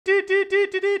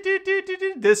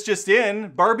This just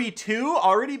in, Barbie 2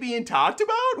 already being talked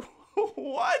about?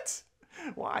 What?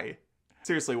 Why?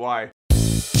 Seriously, why?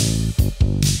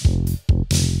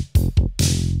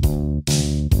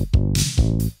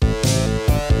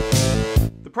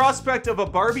 The prospect of a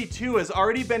Barbie 2 has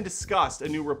already been discussed, a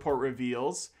new report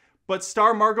reveals. But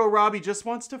star Margot Robbie just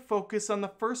wants to focus on the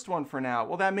first one for now.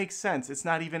 Well, that makes sense. It's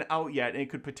not even out yet and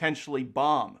it could potentially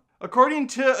bomb. According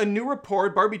to a new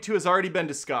report, Barbie 2 has already been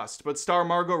discussed, but star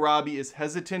Margot Robbie is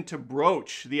hesitant to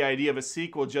broach the idea of a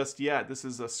sequel just yet. This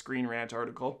is a Screen Rant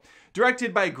article.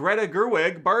 Directed by Greta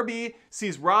Gerwig, Barbie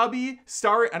sees Robbie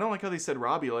star. I don't like how they said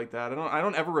Robbie like that. I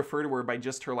don't ever refer to her by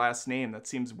just her last name. That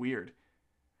seems weird.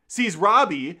 Sees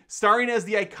Robbie starring as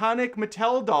the iconic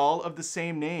Mattel doll of the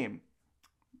same name.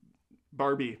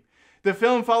 Barbie. The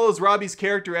film follows Robbie's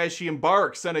character as she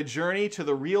embarks on a journey to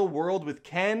the real world with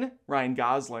Ken, Ryan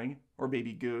Gosling, or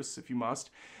Baby Goose if you must,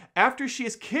 after she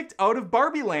is kicked out of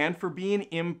Barbie Land for being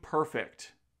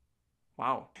imperfect.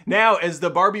 Wow. Now, as the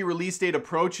Barbie release date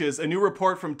approaches, a new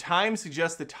report from Time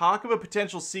suggests the talk of a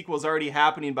potential sequel is already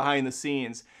happening behind the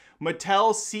scenes.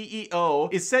 Mattel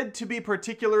CEO is said to be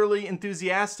particularly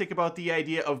enthusiastic about the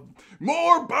idea of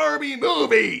more Barbie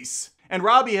movies. And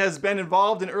Robbie has been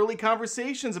involved in early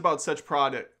conversations about such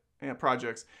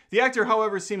projects. The actor,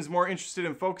 however, seems more interested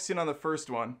in focusing on the first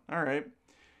one. All right.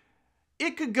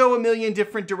 It could go a million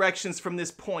different directions from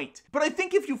this point. But I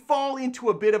think if you fall into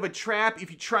a bit of a trap, if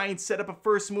you try and set up a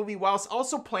first movie whilst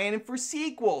also planning for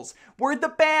sequels, we're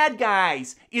the bad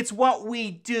guys. It's what we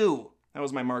do. That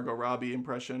was my Margot Robbie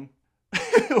impression.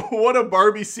 What a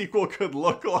Barbie sequel could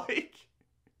look like.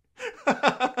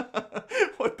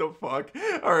 What the fuck?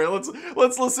 All right,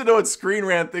 let's listen to what Screen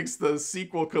Rant thinks the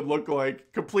sequel could look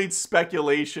like. Complete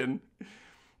speculation.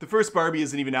 The first Barbie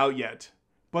isn't even out yet,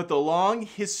 but the long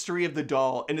history of the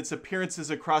doll and its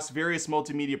appearances across various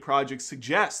multimedia projects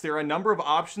suggests there are a number of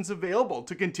options available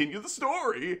to continue the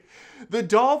story. The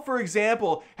doll, for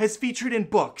example, has featured in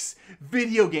books,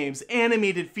 video games,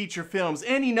 animated feature films,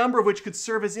 any number of which could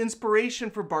serve as inspiration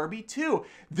for Barbie 2.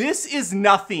 This is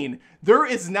nothing. There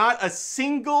is not a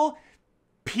single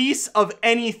piece of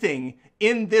anything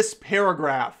in this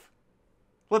paragraph.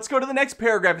 Let's go to the next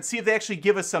paragraph and see if they actually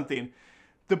give us something.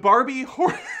 The Barbie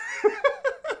horse...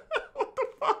 What the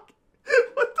fuck?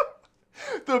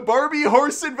 The Barbie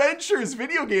Horse Adventures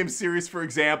video game series, for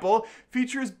example,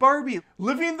 features Barbie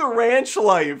living the ranch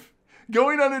life,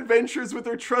 going on adventures with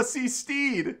her trusty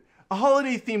steed. A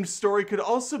holiday-themed story could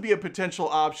also be a potential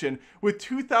option with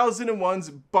 2001's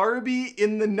Barbie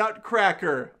in the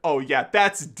Nutcracker. Oh yeah,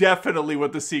 that's definitely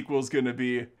what the sequel's gonna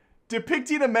be.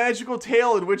 Depicting a magical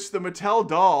tale in which the Mattel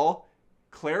doll,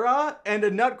 Clara, and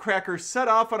a Nutcracker set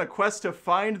off on a quest to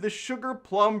find the Sugar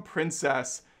Plum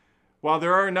Princess. While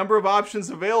there are a number of options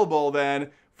available,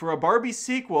 then, for a Barbie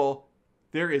sequel,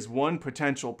 there is one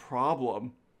potential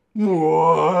problem.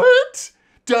 What?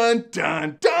 Dun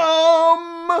dun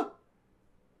dum!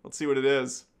 Let's see what it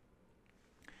is.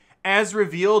 As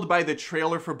revealed by the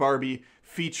trailer for Barbie,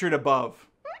 featured above.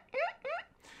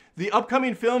 The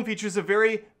upcoming film features a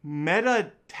very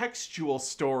metatextual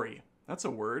story. That's a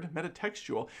word,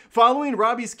 metatextual. Following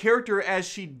Robbie's character as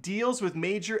she deals with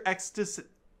major existential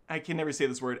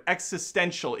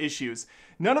issues.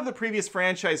 None of the previous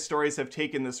franchise stories have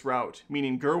taken this route,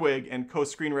 meaning Gerwig and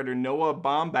co-screenwriter Noah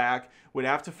Baumbach would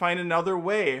have to find another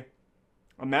way,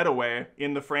 a meta way,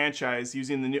 in the franchise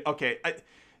using the new... Okay,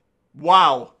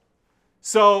 wow.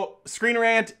 So, Screen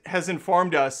Rant has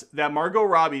informed us that Margot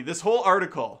Robbie, this whole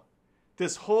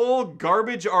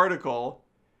garbage article,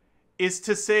 is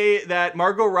to say that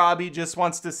Margot Robbie just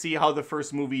wants to see how the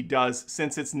first movie does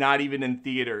since it's not even in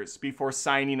theaters before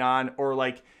signing on or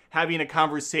like having a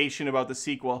conversation about the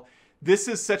sequel. This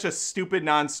is such a stupid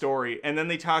non-story. And then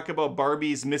they talk about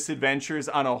Barbie's misadventures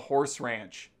on a horse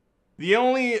ranch. The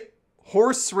only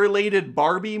horse-related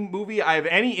Barbie movie I have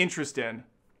any interest in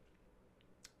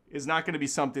is not going to be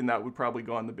something that would probably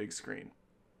go on the big screen.